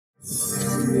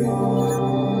Hi,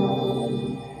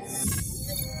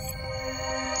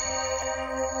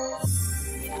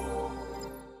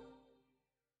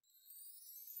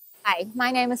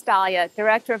 my name is Dahlia,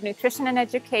 Director of Nutrition and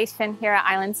Education here at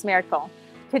Islands Miracle.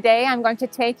 Today, I'm going to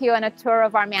take you on a tour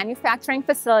of our manufacturing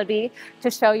facility to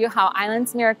show you how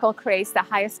Islands Miracle creates the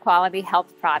highest quality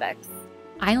health products.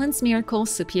 Islands Miracle's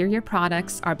superior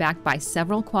products are backed by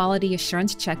several quality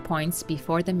assurance checkpoints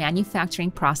before the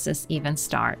manufacturing process even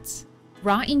starts.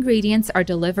 Raw ingredients are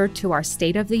delivered to our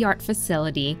state-of-the-art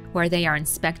facility where they are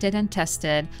inspected and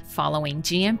tested following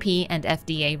GMP and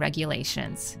FDA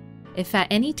regulations. If at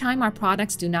any time our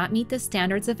products do not meet the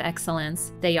standards of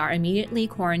excellence, they are immediately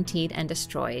quarantined and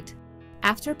destroyed.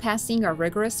 After passing our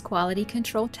rigorous quality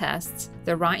control tests,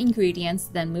 the raw ingredients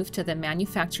then move to the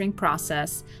manufacturing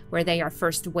process where they are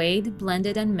first weighed,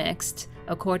 blended, and mixed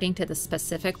according to the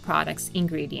specific product's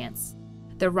ingredients.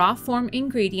 The raw form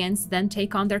ingredients then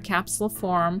take on their capsule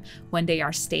form when they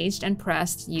are staged and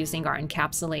pressed using our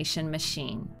encapsulation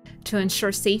machine. To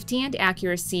ensure safety and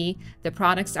accuracy, the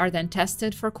products are then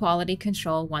tested for quality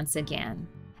control once again.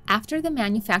 After the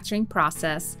manufacturing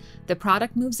process, the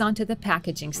product moves on to the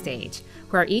packaging stage,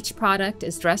 where each product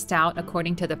is dressed out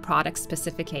according to the product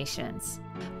specifications.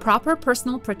 Proper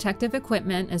personal protective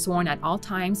equipment is worn at all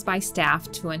times by staff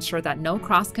to ensure that no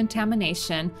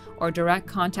cross-contamination or direct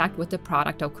contact with the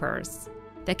product occurs.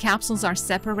 The capsules are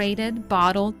separated,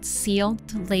 bottled,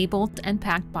 sealed, labeled, and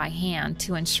packed by hand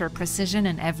to ensure precision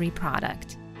in every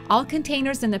product. All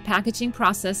containers in the packaging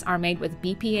process are made with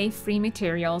BPA-free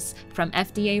materials from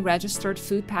FDA-registered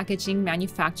food packaging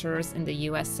manufacturers in the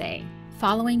USA.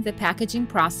 Following the packaging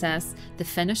process, the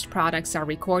finished products are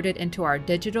recorded into our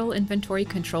digital inventory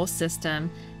control system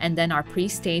and then are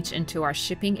pre-staged into our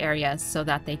shipping areas so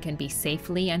that they can be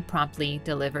safely and promptly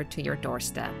delivered to your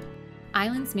doorstep.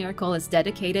 Islands Miracle is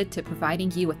dedicated to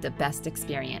providing you with the best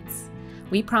experience.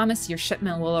 We promise your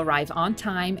shipment will arrive on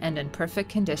time and in perfect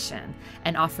condition,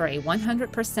 and offer a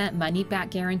 100%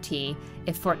 money-back guarantee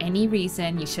if for any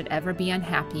reason you should ever be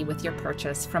unhappy with your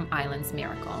purchase from Islands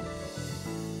Miracle.